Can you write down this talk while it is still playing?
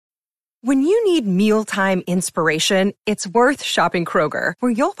When you need mealtime inspiration, it's worth shopping Kroger,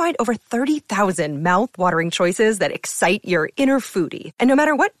 where you'll find over 30,000 mouth-watering choices that excite your inner foodie. And no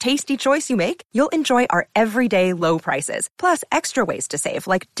matter what tasty choice you make, you'll enjoy our everyday low prices, plus extra ways to save,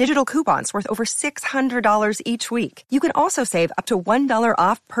 like digital coupons worth over $600 each week. You can also save up to $1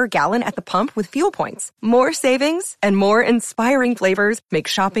 off per gallon at the pump with fuel points. More savings and more inspiring flavors make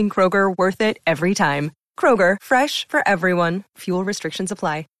shopping Kroger worth it every time. Kroger, fresh for everyone. Fuel restrictions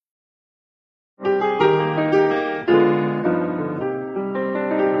apply.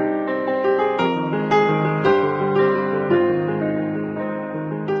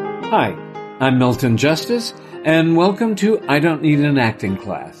 Hi, I'm Milton Justice, and welcome to I Don't Need an Acting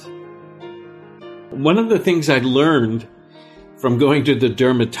Class. One of the things I learned from going to the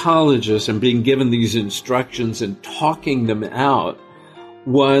dermatologist and being given these instructions and talking them out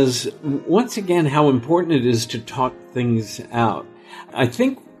was, once again, how important it is to talk things out. I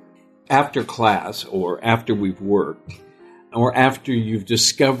think after class, or after we've worked, or after you've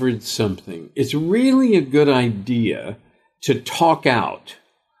discovered something, it's really a good idea to talk out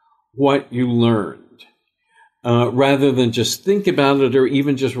what you learned, rather than just think about it or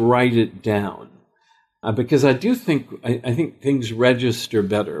even just write it down. Because I do think, I think things register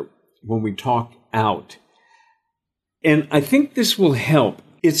better when we talk out. And I think this will help.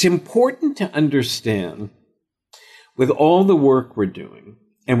 It's important to understand, with all the work we're doing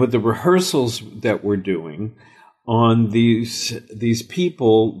and with the rehearsals that we're doing on these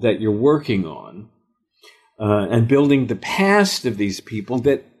people that you're working on, and building the past of these people,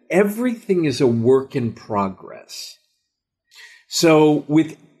 that everything is a work in progress. So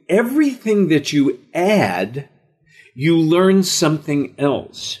with everything that you add, you learn something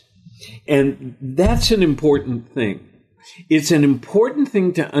else. And that's an important thing. It's an important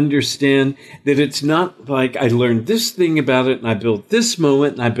thing to understand that it's not like I learned this thing about it and I built this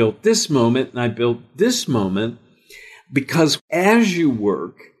moment and I built this moment and I built this moment. Because as you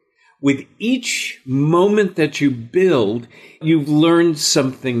work, with each moment that you build, you've learned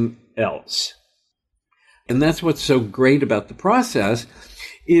something else. And that's what's so great about the process,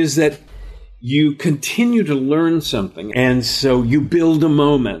 is that you continue to learn something. And so you build a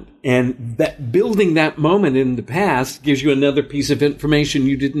moment. And that building that moment in the past gives you another piece of information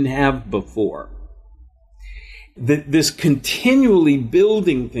you didn't have before. This continually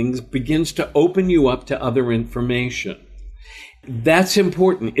building things begins to open you up to other information. That's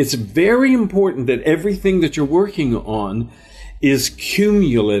important. It's very important that everything that you're working on is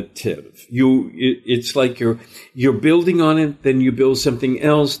cumulative. It's like you're building on it, then you build something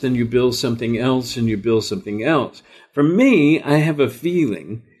else, then you build something else, and you build something else. For me, I have a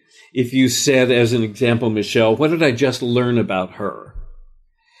feeling, if you said, as an example, Michelle, what did I just learn about her?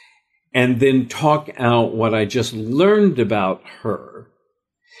 And then talk out what I just learned about her,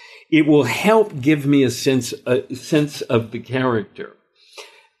 it will help give me a sense of the character,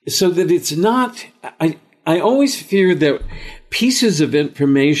 so that it's not, I always fear that pieces of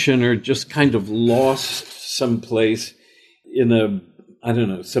information are just kind of lost someplace in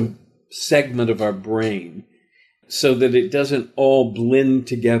some segment of our brain, so that it doesn't all blend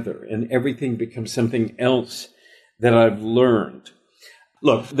together and everything becomes something else that I've learned.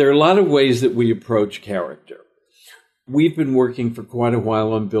 Look, there are a lot of ways that we approach character. We've been working for quite a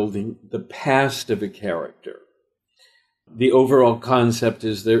while on building the past of a character. The overall concept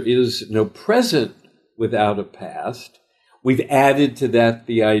is there is no present without a past. We've added to that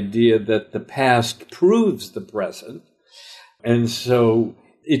the idea that the past proves the present. And so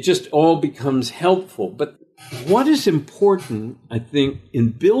it just all becomes helpful. But what is important, I think, in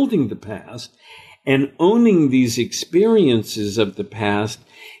building the past and owning these experiences of the past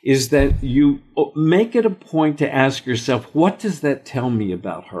is that you make it a point to ask yourself, what does that tell me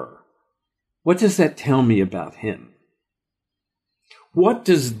about her? What does that tell me about him? What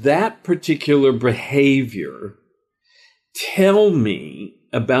does that particular behavior tell me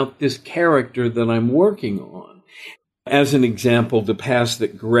about this character that I'm working on? As an example, the past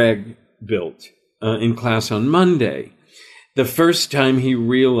that Greg built in class on Monday. The first time he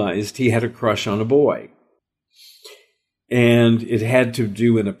realized he had a crush on a boy. And it had to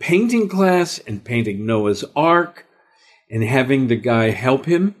do in a painting class and painting Noah's Ark and having the guy help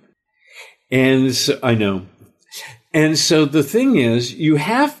him. And so, I know. And so the thing is, you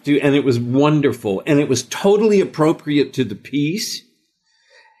have to, and it was wonderful, and it was totally appropriate to the piece.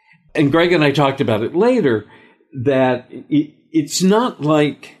 And Greg and I talked about it later, that it's not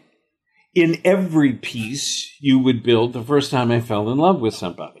like in every piece you would build the first time I fell in love with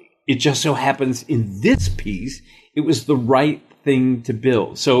somebody. It just so happens in this piece, it was the right thing to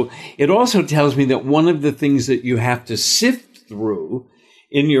build. So it also tells me that one of the things that you have to sift through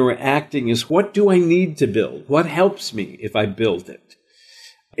in your acting is, what do I need to build? What helps me if I build it?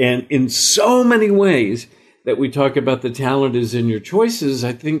 And in so many ways that we talk about the talent is in your choices,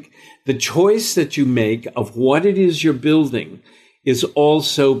 I think the choice that you make of what it is you're building is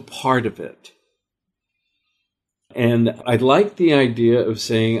also part of it. And I like the idea of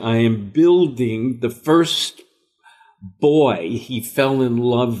saying, I am building the first boy he fell in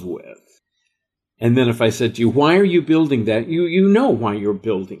love with. And then if I said to you, why are you building that? You know why you're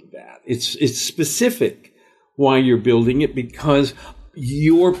building that. It's specific why you're building it, because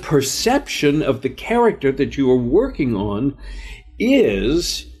your perception of the character that you are working on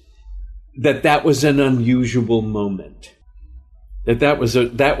is that was an unusual moment. That was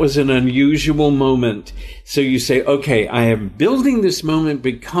an unusual moment. So you say, okay, I am building this moment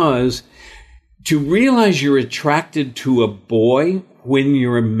because to realize you're attracted to a boy when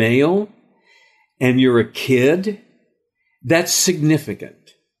you're a male and you're a kid, that's significant.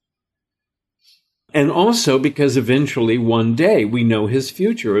 And also because eventually one day, we know his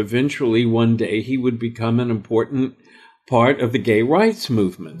future, eventually one day he would become an important part of the gay rights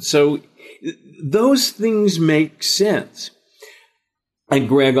movement. So those things make sense. And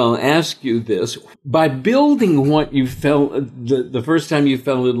Greg, I'll ask you this. By building what you felt the first time you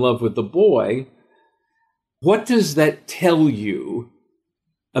fell in love with the boy, what does that tell you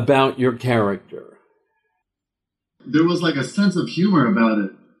about your character? There was like a sense of humor about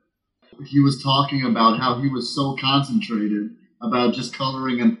it. He was talking about how he was so concentrated about just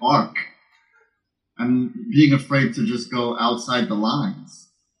coloring an arc and being afraid to just go outside the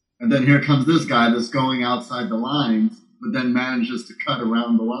lines. And then here comes this guy that's going outside the lines, but then manages to cut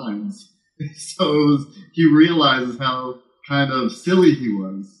around the lines. So he realizes how kind of silly he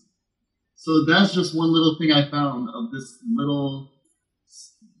was. So that's just one little thing I found of this little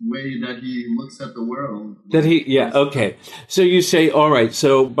way that he looks at the world. Okay. So you say, all right,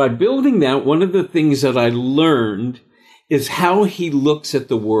 so by building that, one of the things that I learned is how he looks at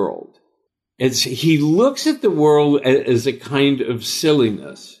the world. He looks at the world as a kind of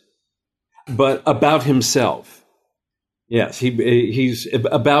silliness, but about himself. Yes, he's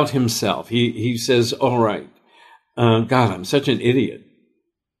about himself. He says, all right, God, I'm such an idiot.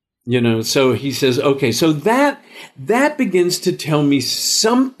 So he says, okay, so that begins to tell me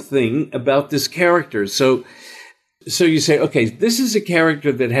something about this character. So you say, okay, this is a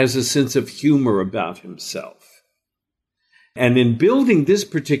character that has a sense of humor about himself. And in building this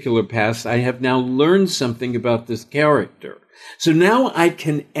particular past, I have now learned something about this character. So now I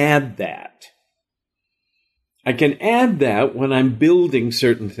can add that. I can add that when I'm building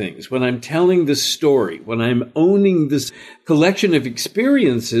certain things, when I'm telling the story, when I'm owning this collection of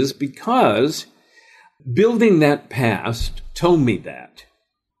experiences, because building that past told me that.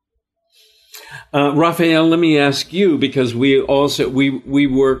 Raphael, let me ask you, because we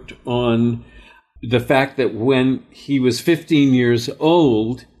worked on the fact that when he was 15 years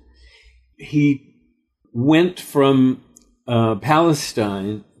old, he went from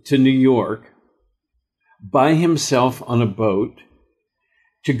Palestine to New York by himself on a boat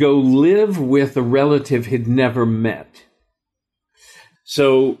to go live with a relative he'd never met.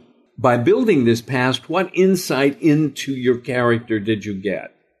 So by building this past, what insight into your character did you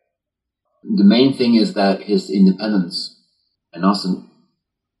get? The main thing is that his independence and also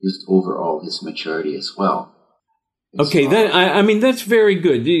just overall his maturity as well. Okay, that's very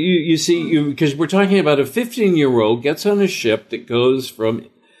good. You see, because we're talking about a 15-year-old gets on a ship that goes from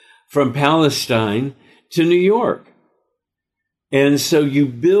Palestine to New York. And so you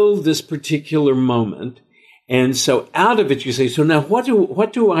build this particular moment. And so out of it, you say, so now what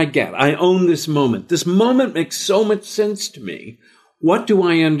do I get? I own this moment. This moment makes so much sense to me. What do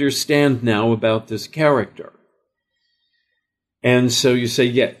I understand now about this character? And so you say,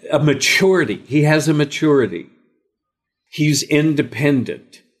 yeah, a maturity. He has a maturity. He's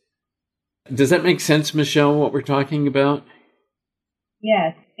independent. Does that make sense, Michelle, what we're talking about?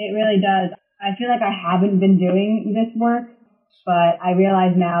 Yes, it really does. I feel like I haven't been doing this work, but I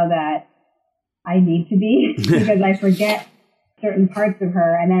realize now that I need to be because I forget certain parts of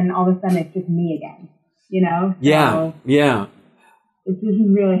her, and then all of a sudden it's just me again, Yeah, so this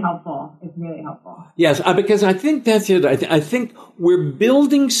is really helpful. It's really helpful. Yes, because I think that's it. I think we're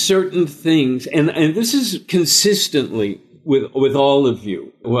building certain things, and this is consistently with all of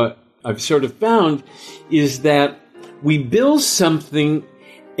you. What I've sort of found is that we build something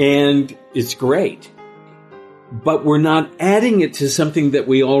and it's great, but we're not adding it to something that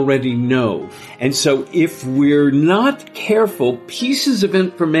we already know. And so if we're not careful, pieces of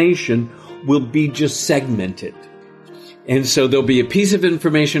information will be just segmented. And so there'll be a piece of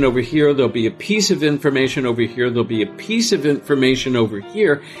information over here, there'll be a piece of information over here, there'll be a piece of information over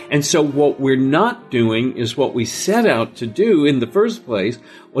here. And so what we're not doing is what we set out to do in the first place,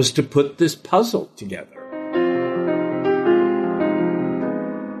 was to put this puzzle together.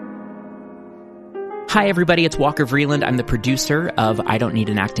 Hi, everybody. It's Walker Vreeland. I'm the producer of I Don't Need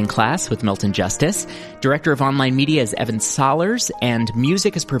an Acting Class with Milton Justice. Director of online media is Evan Solers, and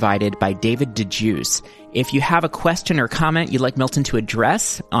music is provided by David DeJuice. If you have a question or comment you'd like Milton to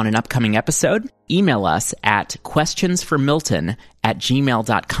address on an upcoming episode, email us at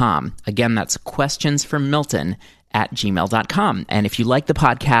questionsformilton@gmail.com. Again, that's questionsformilton@gmail.com. And if you like the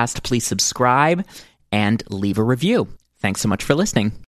podcast, please subscribe and leave a review. Thanks so much for listening.